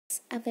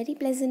A very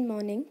pleasant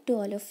morning to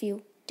all of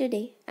you.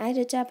 Today, I,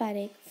 Richa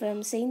Parekh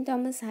from St.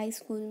 Thomas High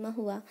School,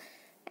 Mahua,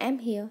 am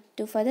here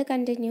to further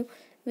continue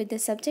with the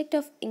subject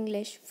of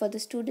English for the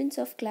students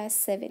of class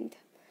 7th.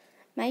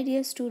 My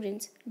dear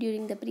students,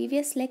 during the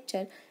previous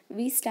lecture,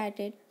 we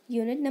started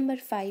unit number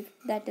 5,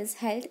 that is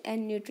health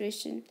and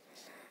nutrition.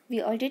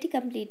 We already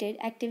completed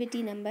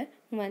activity number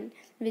 1,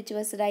 which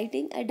was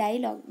writing a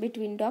dialogue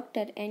between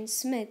Doctor and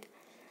Smith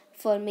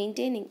for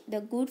maintaining the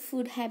good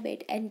food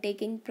habit and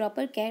taking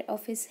proper care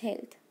of his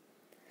health.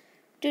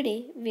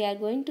 Today we are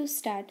going to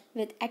start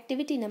with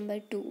activity number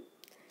 2.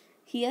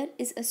 Here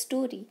is a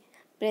story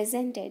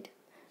presented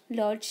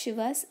Lord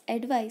Shiva's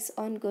advice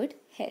on good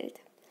health.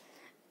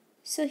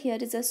 So here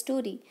is a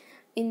story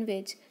in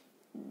which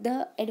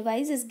the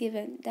advice is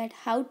given that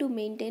how to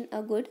maintain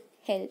a good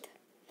health.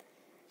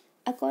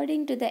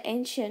 According to the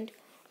ancient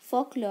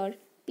folklore,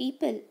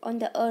 people on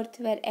the earth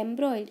were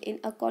embroiled in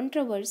a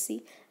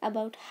controversy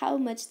about how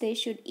much they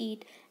should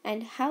eat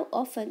and how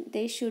often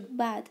they should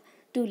bath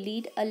to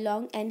lead a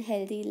long and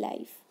healthy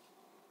life.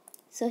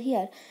 So,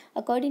 here,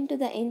 according to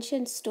the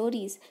ancient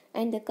stories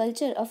and the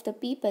culture of the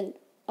people,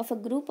 of a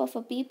group of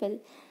a people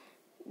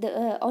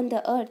on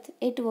the earth,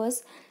 it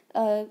was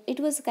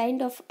a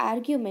kind of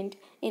argument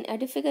in a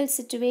difficult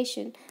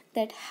situation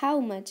that how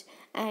much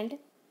and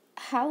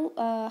how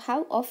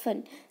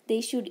often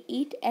they should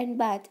eat and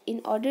bath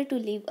in order to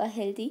live a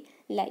healthy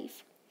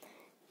life.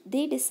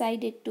 They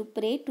decided to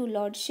pray to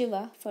Lord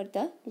Shiva for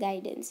the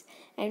guidance,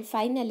 and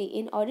finally,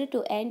 in order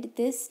to end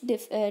this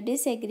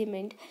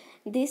disagreement,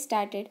 they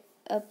started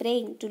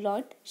praying to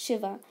Lord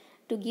Shiva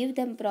to give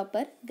them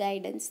proper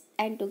guidance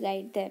and to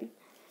guide them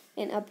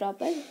in a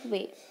proper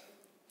way.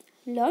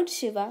 Lord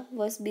Shiva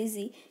was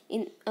busy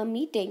in a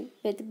meeting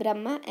with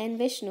Brahma and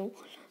Vishnu,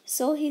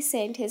 so he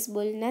sent his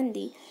bull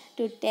Nandi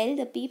to tell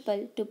the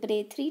people to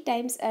pray 3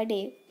 times a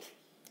day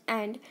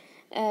and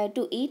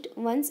to eat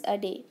once a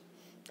day.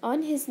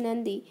 On his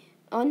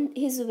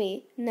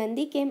way,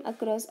 Nandi came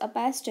across a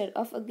pasture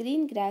of a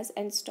green grass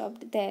and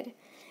stopped there.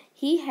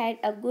 He had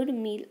a good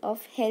meal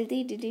of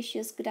healthy,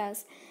 delicious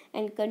grass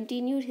and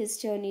continued his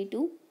journey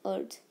to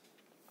earth.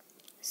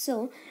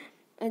 So,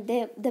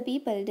 the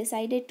people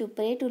decided to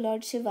pray to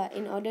Lord Shiva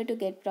in order to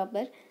get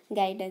proper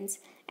guidance.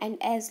 And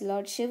as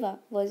Lord Shiva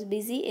was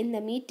busy in the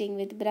meeting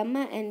with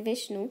Brahma and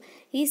Vishnu,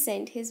 he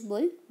sent his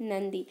bull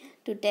Nandi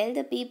to tell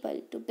the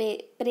people to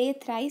pray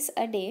thrice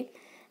a day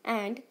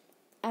and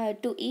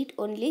to eat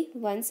only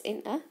once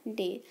in a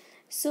day.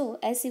 So,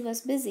 as he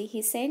was busy,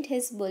 he sent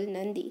his bull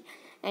Nandi.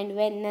 And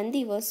when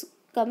Nandi was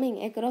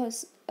coming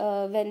across,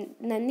 when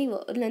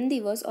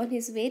Nandi was on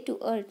his way to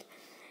earth,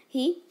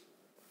 he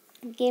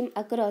came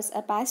across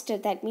a pasture,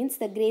 that means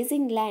the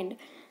grazing land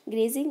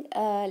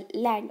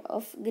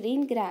of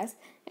green grass,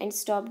 and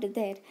stopped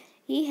there.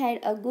 He had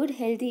a good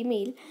healthy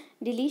meal,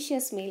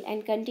 delicious meal,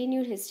 and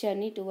continued his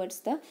journey towards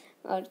the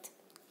earth.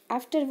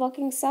 After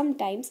walking some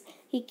times,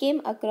 he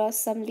came across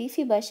some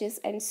leafy bushes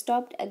and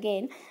stopped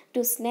again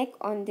to snack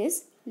on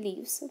these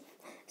leaves.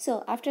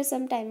 So, after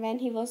some time, when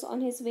he was on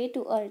his way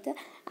to earth,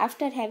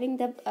 after having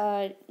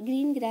the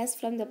green grass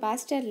from the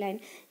pasture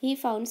land, he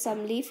found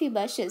some leafy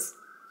bushes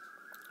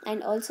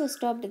and also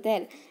stopped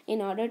there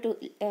in order to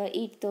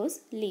eat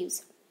those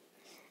leaves.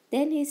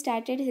 Then he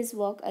started his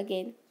walk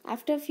again.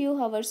 After a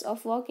few hours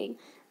of walking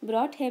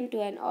brought him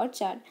to an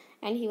orchard,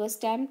 and he was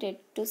tempted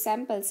to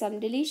sample some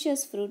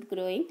delicious fruit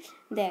growing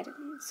there.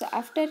 So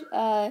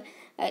after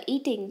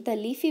eating the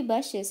leafy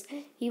bushes,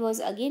 he was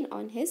again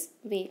on his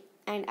way,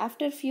 and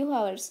after a few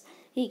hours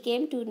he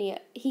came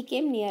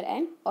near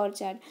an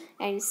orchard,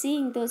 and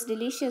seeing those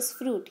delicious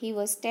fruit he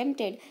was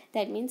tempted,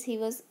 that means he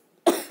was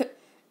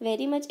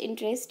very much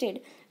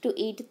interested to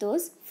eat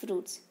those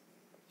fruits.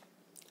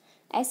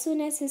 As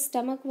soon as his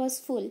stomach was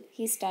full,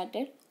 he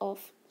started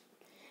off.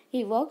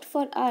 He walked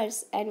for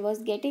hours and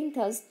was getting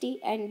thirsty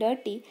and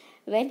dirty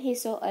when he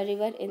saw a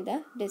river in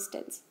the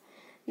distance.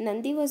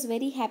 Nandi was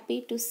very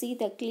happy to see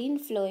the clean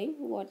flowing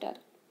water.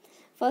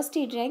 First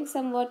he drank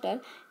some water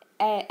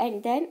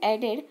and then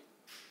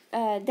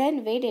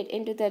waded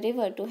into the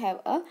river to have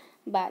a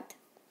bath.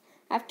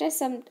 After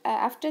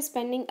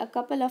spending a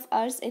couple of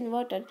hours in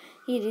water,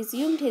 he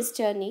resumed his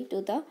journey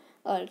to the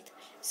earth.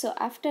 So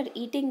after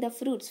eating the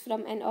fruits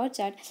from an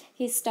orchard,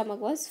 his stomach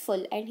was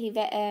full, and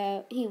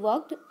he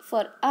walked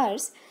for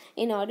hours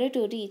in order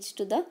to reach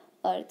to the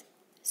earth.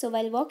 So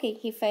while walking,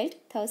 he felt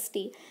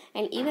thirsty,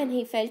 and even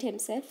he felt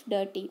himself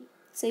dirty.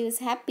 So he was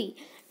happy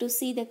to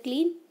see the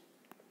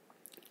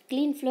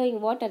clean flowing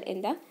water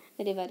in the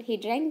river. He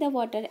drank the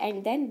water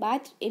and then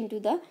bathed into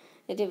the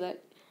river.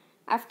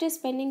 After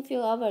spending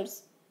few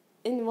hours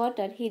in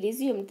water, he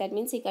resumed, that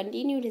means he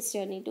continued his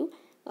journey to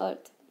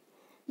earth.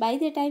 By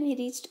the time he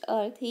reached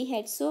earth, he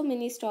had so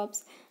many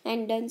stops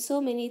and done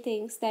so many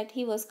things that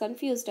he was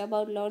confused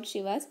about Lord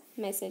Shiva's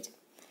message.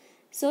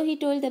 So he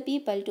told the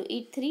people to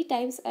eat 3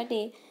 times a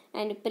day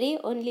and pray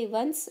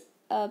once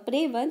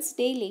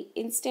daily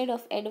instead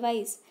of the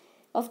advice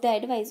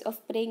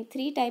of praying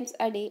 3 times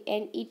a day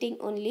and eating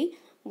only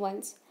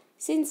once.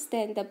 Since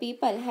then, the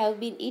people have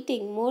been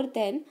eating more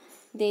than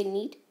they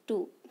need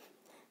to.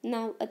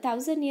 Now,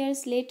 1,000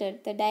 years later,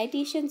 the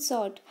dietitian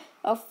sort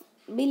of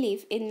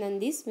belief in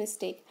Nandi's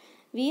mistake.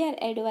 We are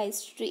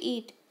advised to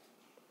eat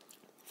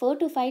 4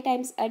 to 5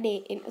 times a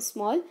day in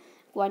small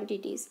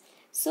quantities.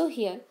 So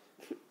here,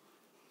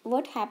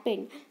 what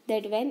happened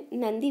that when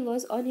Nandi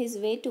was on his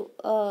way to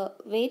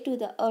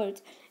the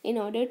earth in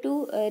order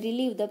to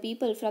relieve the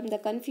people from the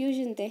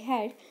confusion they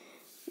had,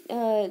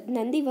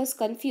 Nandi was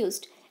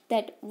confused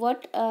that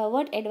what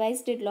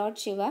advice did Lord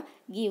Shiva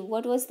give?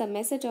 What was the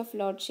message of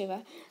Lord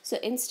Shiva? So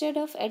instead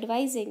of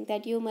advising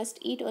that you must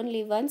eat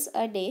only once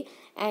a day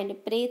and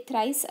pray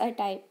thrice a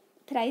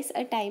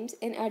times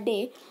in a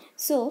day,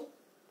 so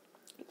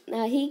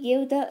he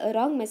gave the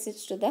wrong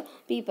message to the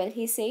people.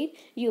 He said,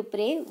 you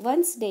pray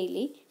once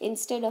daily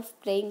instead of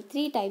praying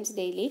 3 times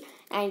daily,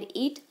 and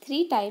eat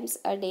 3 times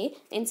a day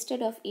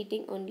instead of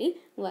eating only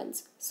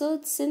once. So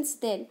since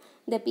then,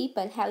 the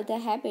people have the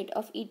habit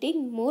of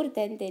eating more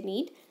than they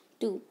need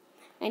to.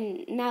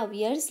 And now,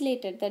 years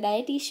later, the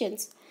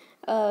dietitians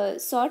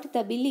sought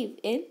the belief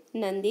in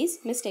Nandi's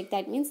mistake.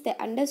 That means they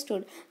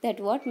understood that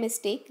what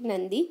mistake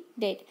Nandi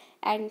did,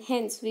 and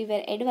hence we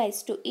were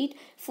advised to eat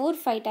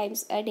 4-5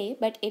 times a day,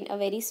 but in a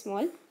very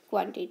small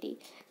quantity.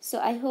 So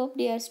I hope,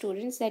 dear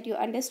students, that you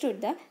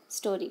understood the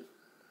story.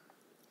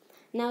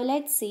 Now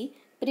let's see.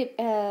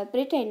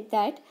 Pretend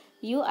that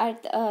you are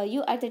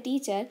the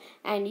teacher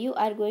and you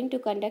are going to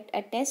conduct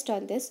a test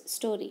on this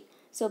story.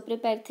 So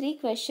prepare three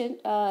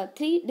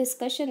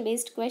discussion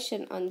based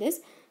question on this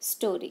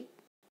story.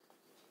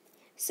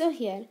 So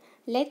here,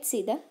 let's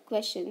see the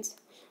questions.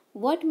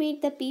 What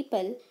made the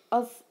people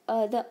of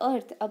the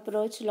earth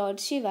approach Lord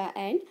Shiva,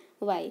 and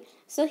why?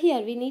 So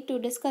here we need to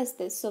discuss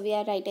this. So we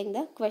are writing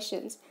the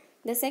questions.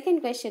 The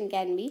second question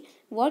can be,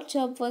 what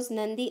job was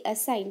Nandi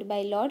assigned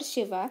by Lord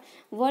Shiva?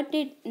 What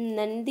did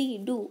Nandi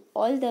do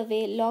all the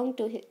way long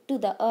to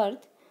the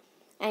earth?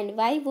 And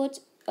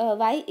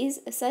why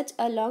is such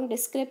a long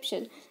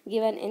description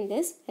given in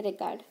this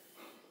regard?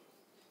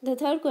 The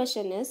third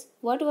question is,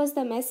 what was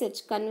the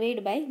message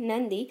conveyed by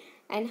Nandi,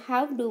 and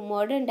how do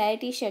modern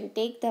dietitians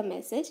take the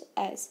message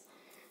as?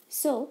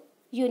 So,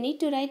 you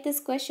need to write this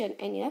question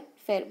in your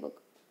fair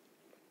book.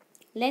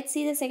 Let's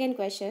see the second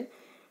question.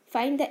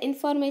 Find the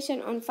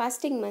information on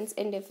fasting months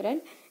in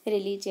different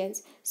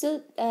religions.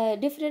 So,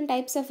 different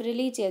types of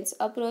religions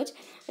approach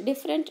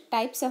different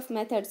types of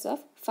methods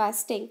of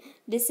fasting,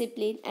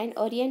 discipline, and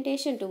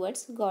orientation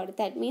towards God.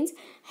 That means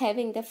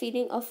having the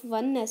feeling of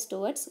oneness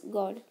towards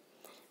God.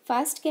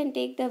 Fast can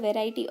take the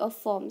variety of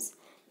forms.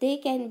 They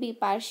can be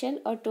partial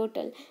or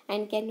total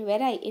and can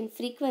vary in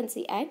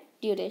frequency and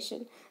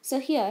duration. So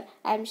here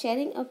I am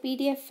sharing a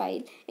PDF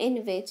file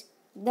in which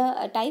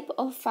the type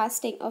of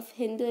fasting of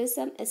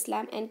Hinduism,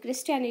 Islam and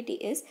Christianity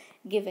is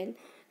given.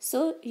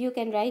 So you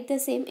can write the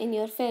same in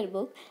your fair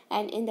book,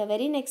 and in the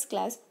very next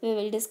class we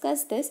will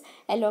discuss this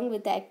along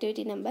with the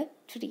activity number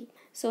 3.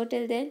 So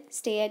till then,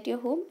 stay at your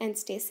home and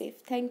stay safe.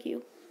 Thank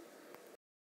you.